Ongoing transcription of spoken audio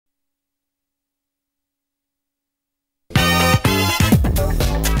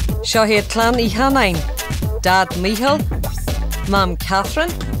Cheoil clan I Hanain, Dad Michael, Mam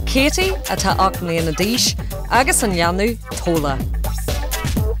Catherine, Katie atá 8 mbliana d'aois, agus an leanú Tola.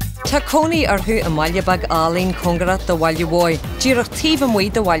 Tá Coney arthú Amalia bag Alín Congra do Ballyvoy, díreach tíomh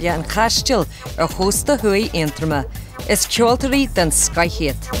muoi do Ballia an Cheoil chósta hui Antrim. Is ceoltarí den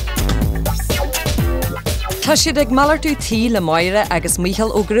Skyhéad. Tá siad ag malartú tí le Maire agus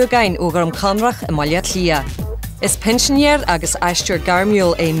Michael ó Grúgain ógur an Conrach Amalia Tlia. Is pensionéir agus aisteir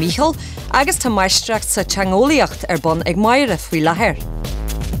garmiúil é Michael agus tá maistracht sa teangolaíocht bon ag Maire faoi láthair.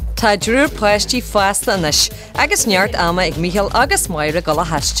 Tá drúr pláistí fásta anis agus neart ama ag Michael agus Maire go le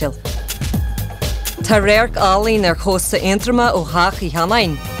heistil. Tá réirc Alín chósta Antrim ó Thach I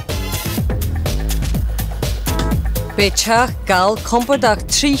Hanain. Bé teach gal compordach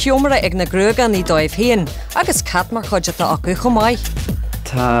 3 hiomara ag na Grúgan I dóibh féin agus catmar chuide acu chomáid.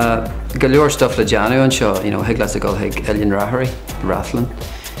 Tá go leor stuff le deanú anseo, heaglas a go ag Elian Rahary, Rathlin,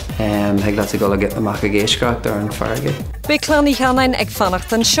 heaglas a go amach a géiscracht ar an farge. Bé clan I Hanain ag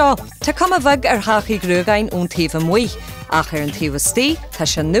fannacht an seo, Tá cum a bhag ar Thach I Grúgain ón taobh muoi, ach ar an taobhtí tá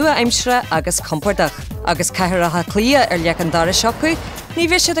sé nua aimsire agus compordach, agus caithearatha clia ar leach an dara seacu, ní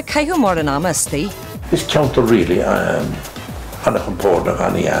bhí siad a caiithú mór an ama istí. This counter really, Anna compordach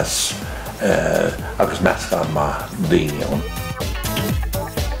Annie as agus meascan ma díon.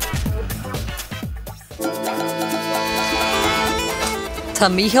 Tá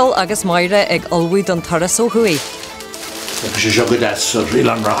Michael agus Maire ag olmhuid an taras ó thuí. Agus sé seo go as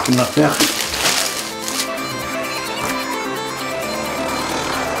riil an rachtan nach feach.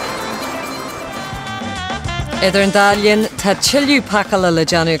 Idir an dáilíonn tá tiilliú pacail le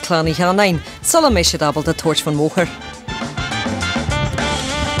deanú clan I Hanain, sola mé siad abal de tuairt fan móchar.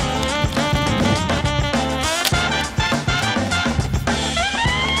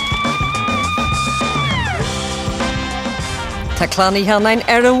 Tá clan I Hanain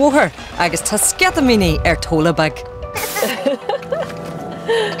ar an mhóthar agus tá sceadamíní ar Tola bag.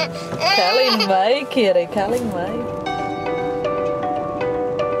 Calling mai, Kiri, calling mai.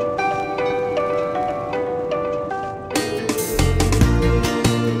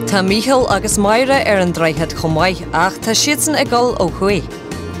 Tá Michael agus Maire ar an ddraichead chomáid ach tá siad san ag gol ó chuí.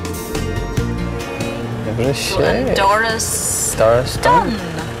 Doris Dunn.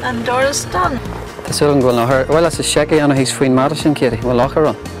 And Doris Dunn. Tásúil an ghfuil nachir, well as a seca anna hís faoin mar sin Katie, bhfuil lachar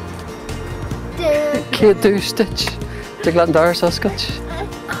an. Cé dústitch, te glad Doris oscailt.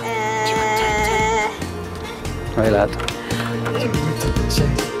 Right lad.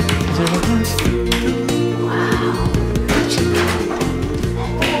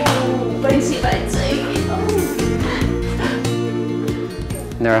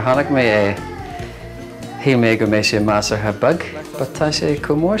 Nuair a tháinig mé hí mé go mé sé más ar bug, but tá sé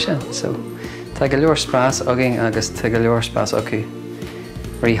comór sin, so tá go leor spás agin agus tá go leor spás acu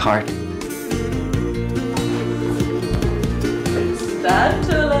rí hart.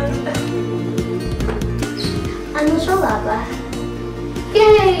 Ano siya baba?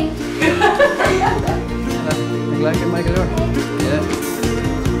 Yay! Like it, my galore. Yeah.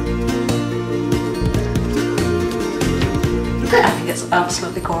 I think it's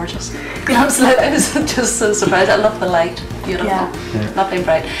absolutely gorgeous. Absolutely, I was just so surprised. I love the light. Beautiful. Yeah. Lovely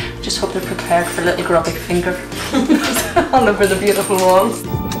bright. Just hope they're prepared for a little grubby finger all over the beautiful walls.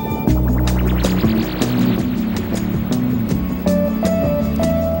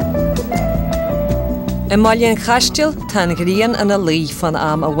 Amalia an Cheoil tá gríon ina lí fan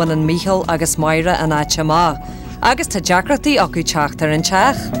am a bhainean Michael agus Maire an áite má, agus tá deacrataí acu teachtar an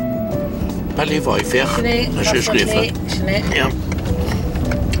teach. Ballyvoy feach, na sé scrífa. Ja.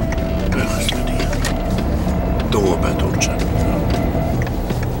 Buchas na dí. Dó bedúrtse.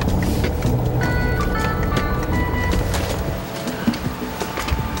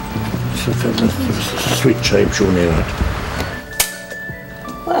 Sweet shape show near it.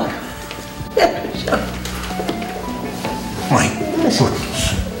 Well, My goodness.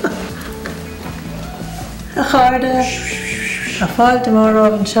 A cháda, a fáilte mar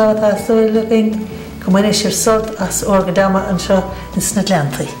an seo tá súilagin go muine siar sult as orgadama an seo in sna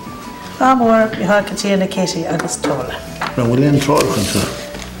leantaí. Fá mór i háca tíana Katie agus Tola. Na bhfuil éon tráilchan sa.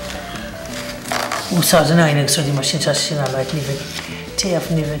 Úsá an aine agus ruí mar sin te sin le níbh tíamh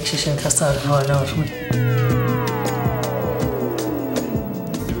níbh si sin tastá an háil áirmú.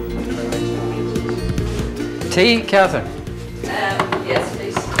 Tea, Catherine? Yes,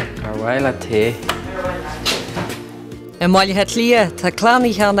 please. Arwaila tea. Amalia het lia, tá clan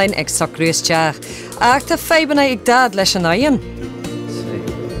I Hanain ag sacrúas teach, ach tá féibanna ag dad leis an aon.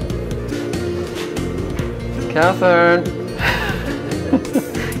 Catherine!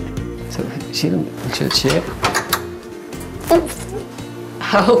 So, she'll share.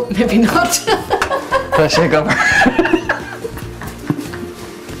 Oh, maybe not. Tá sé gobar.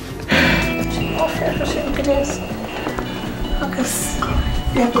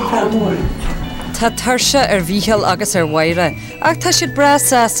 Tá tuirse ar bhícheal agus ar mhaire, ach tá siad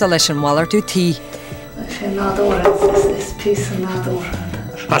breasa leis an mhallartú tí. Sé nádóra, is pís an nádóra.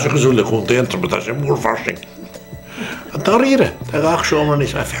 As ik zo leuk ontdekt, maar dat is een moer varsting. En daar hier, daar ga ik zo maar niet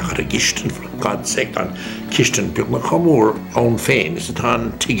even gaan gisten. Kan zeggen dan kisten, maar dan kom maar aan fijn. Is het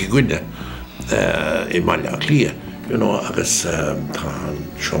dan tegen gunde in mijn klie. You know, agus dan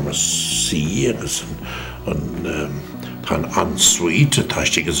zo maar zie, agus dan aan sweet, dat is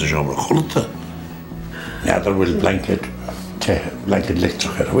tegen zo maar grote. Ja, daar wil blanket licht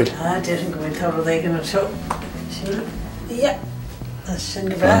toch wel. Ah, dit is een goeie touw, dat ik hem zo. Ja.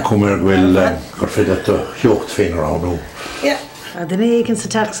 Dan kom er wel voor dat jocht vinger aan nu. Ja. Dan ik in zijn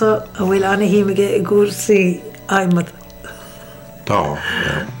taxa, wil aan hemige goed zie, met. Daar,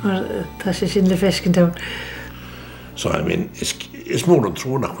 ja. Maar dat is in de visken doen. So I mean, is more than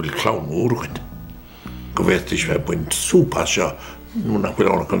true nach will clown urgent. Gewert ich wer bin super ja. Nur nach will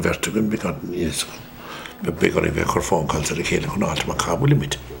auch konvertieren bekannt ist. Wir begonnen wir Korfon kannst du keine von alt makabel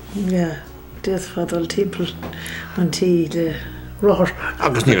mit. Ja, das war der Tempel und die rohr.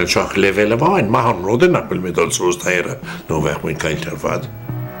 Agus nie schach level Wein machen oder nach will mit uns so steiere. Nur weg mit kein Terfad.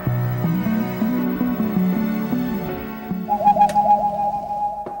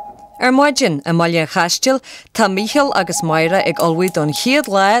 Maidin a Mallia Chastil, tá Michael agus Maire ag alwaid don chiad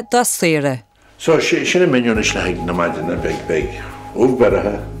le da sére. So sinna minion is le na maidin na beg.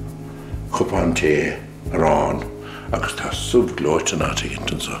 Úberathe cupán té rán agus tá subglóite nátaigh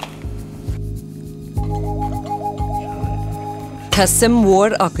so. Tá sim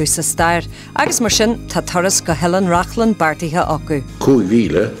mór acu sa stair, agus mar sin tá taras go Helen Rachlan bartaithe acu. Cúig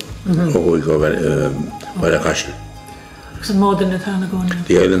víle ó go Ballycastle. It's more than a town ago.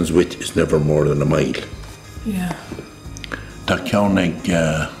 The island's width is never more than a mile. Yeah. Tá ceannig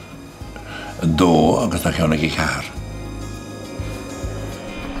dó agus tá ceannig I cear.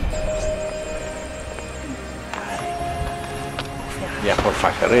 Ja, por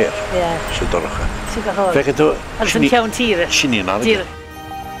facharéir. Yeah. Se doracha. See the whole. Feice tú Als een count hier. Sinní ná. Hier.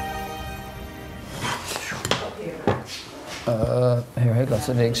 Here, I got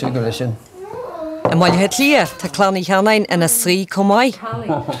a big sugar sin. A Mallia het lia, tá clánaí cheannain ina srí comai.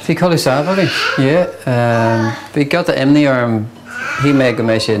 Fi call Savary, yeah. We got the Emney arm. He made a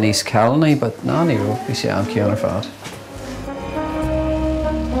measure in East Calney, but no, he wrote. We see I'm Keanu Fad.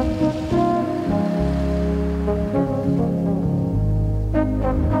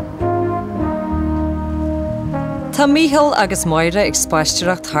 Tá Michael agus Maire ag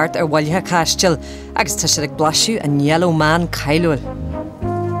spáisteoireacht thart ar Ballythe Castle, agus tá siad ag blaisiú an Yellow Man cailúil.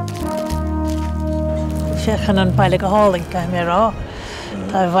 Fechan an baile go háling ga mé rá.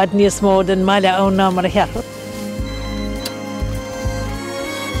 Tá bhaid níos mó den maile ón ná mar a cheappa.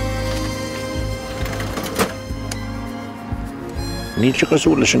 Níl se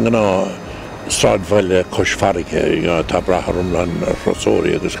cosúla sin gná stradbhaile cosfarige tá bratharm lan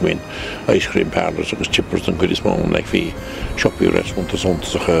rosóri agus gmin ice-cream parlours agus chippers an goodies món like fi shopping restaurants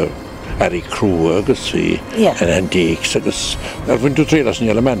sontasacha Ari Crew agus fi an antiques agus bhain tú trélas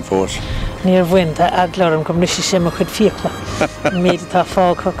níl a man fós. Níor bhain tá aglarm gom nuisi sem a chud fiachla. Méad tá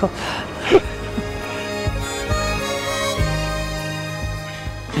fág chu.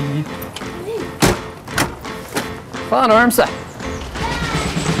 Fáin ormsa.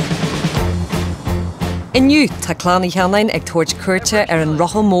 Inniu tá clánaí cheannain ag tuairt cuairte ar an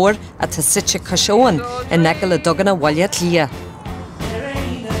rothal mór a tá site cosóin in neice le doganna Ballia lia.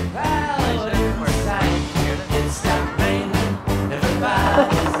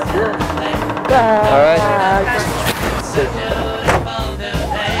 All right.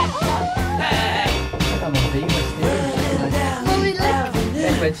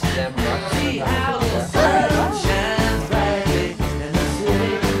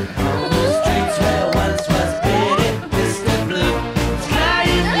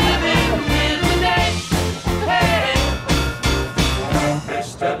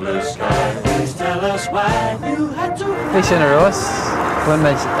 Fi sin a rós,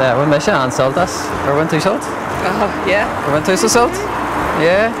 bhain me se ansoltas, ar bhain tú solt? Yeah. Ar bhain tú sa solt?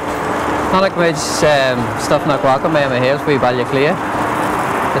 Yeah. Tháinig méid stuff nach bhaca mé am a héal faoi bailile clia.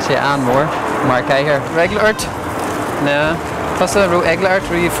 Tá sé an mór, mar caiithir. Regla ort? No. Tás a rú egla ort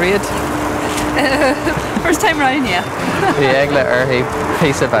rú friad? First time round, yeah. Bhí egla arthaí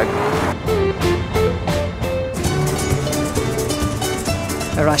písa bag.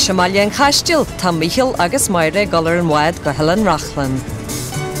 Ar as Mallia an Chastil, tá Michael agus Maire galar an mhaid go Helen Rachlan.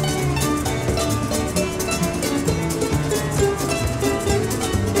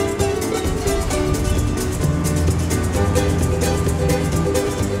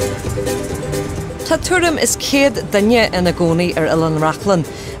 túrim is céad duine ina gcónaí ar Ulan Rachlan,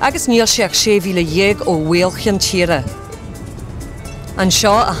 agus níl seach 7,000 ó bhuailchean tíre. An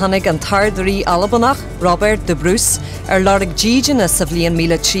seo a tháinig an tardarí Albanach, Robert de Bruce, ar láraigh dídeanna sa bhliain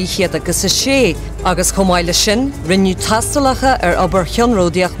 1306, agus chomáile sin, rinneadh tastalacha ar obair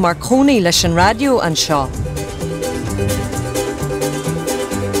cheanróideach mar cónaí leis an radio an seo.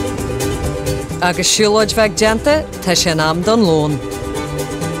 Agus siúlóid bheith deanta, tá sin am don lón.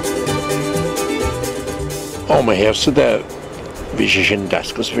 Ó ma héirsa de bhí sé sin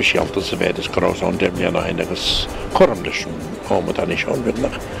deascas bhí sealtas sa bhéad is gorás an déimlíon a hain agus chum leis ómad an is an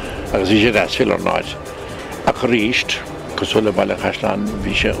bhidnach. Agus bhí sé deasfil ar náid. A ríist, cos bhfuil Ballycastle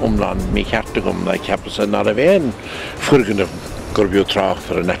bhí sé umlan mí ceartta gom na ceappas a nar a bhéin furgan gur bhíú trácht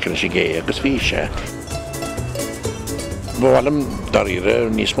ar a nechan sé gé agus bhí sé. Bhálum daríre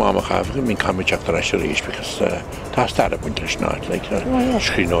níos máma chafga mín camideach ar eis a ríist because tá starad buint leis náid le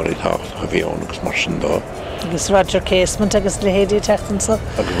scríóirí tácht a bhíón agus mar sin dó. Agus Roger Casement agus lehéadí teachtansa.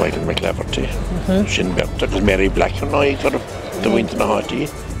 Agus bhaid me clevertí. Sin bert agus Mary Black an náid ar do bhaint na hátíí.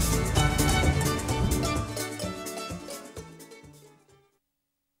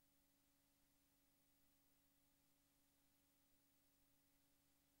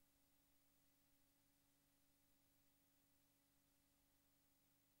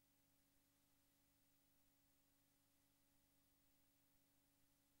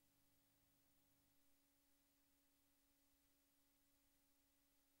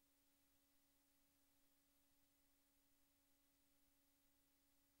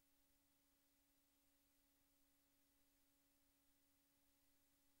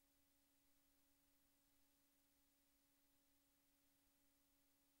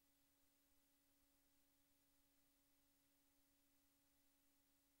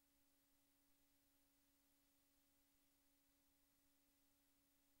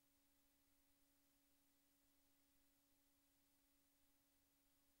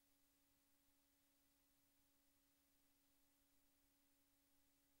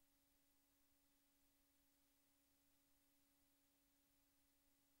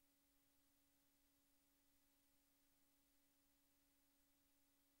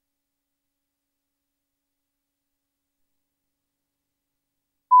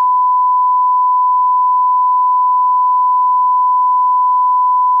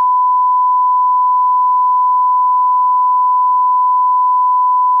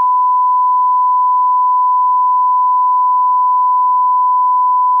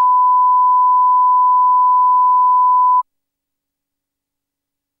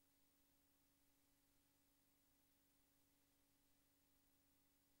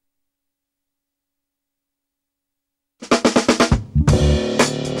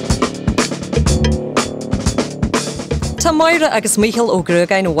 Tá Moira agus Michael ó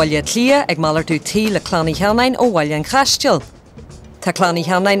Gruagain ó bhaile tlia ag malar tú tí le Clannaí Cheannain ó bhaile an Chaisteal. Tá Clannaí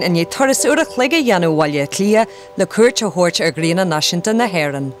Cheannain in turas uach chuige dhéanú bhaile tlia le cuairt a thuirt ar Grína náisiúnta na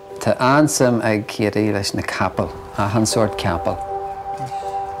Héireann. Tá ansam ag céirí leis na capal, a hansort capal.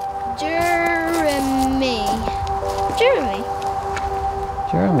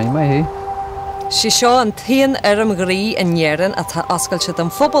 Jeremy, mai hí. Si seo an taon arm grí in Néireann a tá oscailte an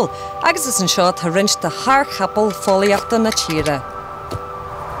phobal, agus is an seo tá rint de thar chapal fólaíochta na tíre.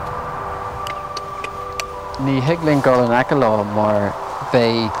 Ní hiigling go an acalá mar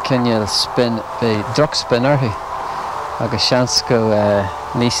bé cinneal spin, bé drug spinarthaí, agus seans go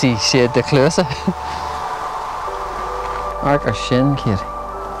níosí siad de clúsa. Arc ar sin céir.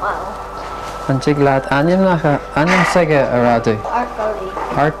 Wow. An tig leat anim saige a rádú.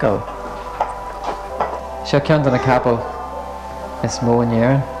 Arco. Seo ceann na capal is mó in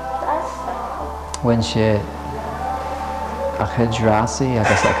Éireann. Bhain sé a chuid rásaí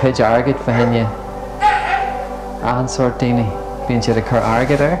agus a chuid airgid fahinne an sort daoine bíonn siad a chur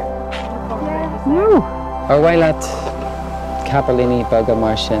airgid ar. Ar bhaid leat capalíní baga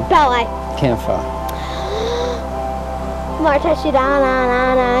mar sin. Balai. Céim fá. Mar tá siad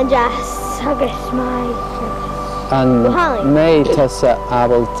an jazz agus mai. An mé tá sa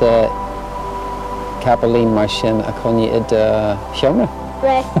ábalta capalín mar sin a chuine iad seomra.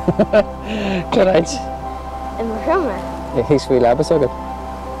 Right. Good right. In mar siomra? I chís bhí labas agad?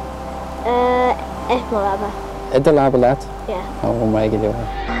 Má laba. Iad a laba leat? Yeah. Ó, mai go leor.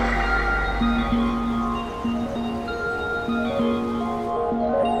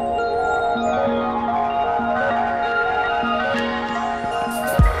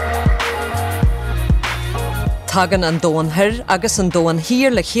 Tagan an dóanthir agus an dóan hir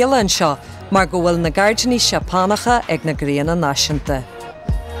le chéile an seo, mar go bhfuil na gardaní seapánacha ag na Gréana náisiúnta.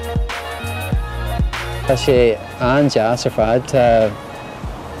 Tá sé an jazz ar fad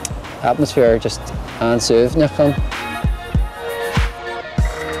atmosphere just ansúh nachan.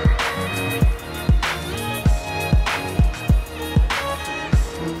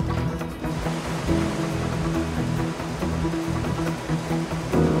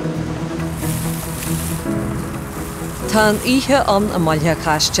 Tá ihe an amailthe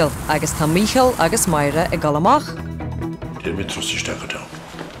caistil agus tá Michael agus Maire ag galamach. Dyn mi trosiste gyda.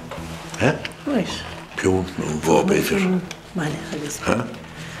 He? Right. Piwn nhw fo beithir. Maile agus. Ha?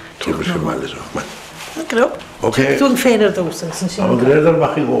 Ti'n gwrs yn mael ydw. Grŵp. Oce. Dwi'n ffein ar dws yn sy'n Am gred ar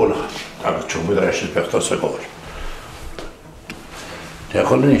bach i gôl. Ac ti'n gwybod eisiau pechtas y gôl.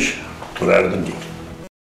 Diolch yn eisiau. Dwi'n ar ydyn di.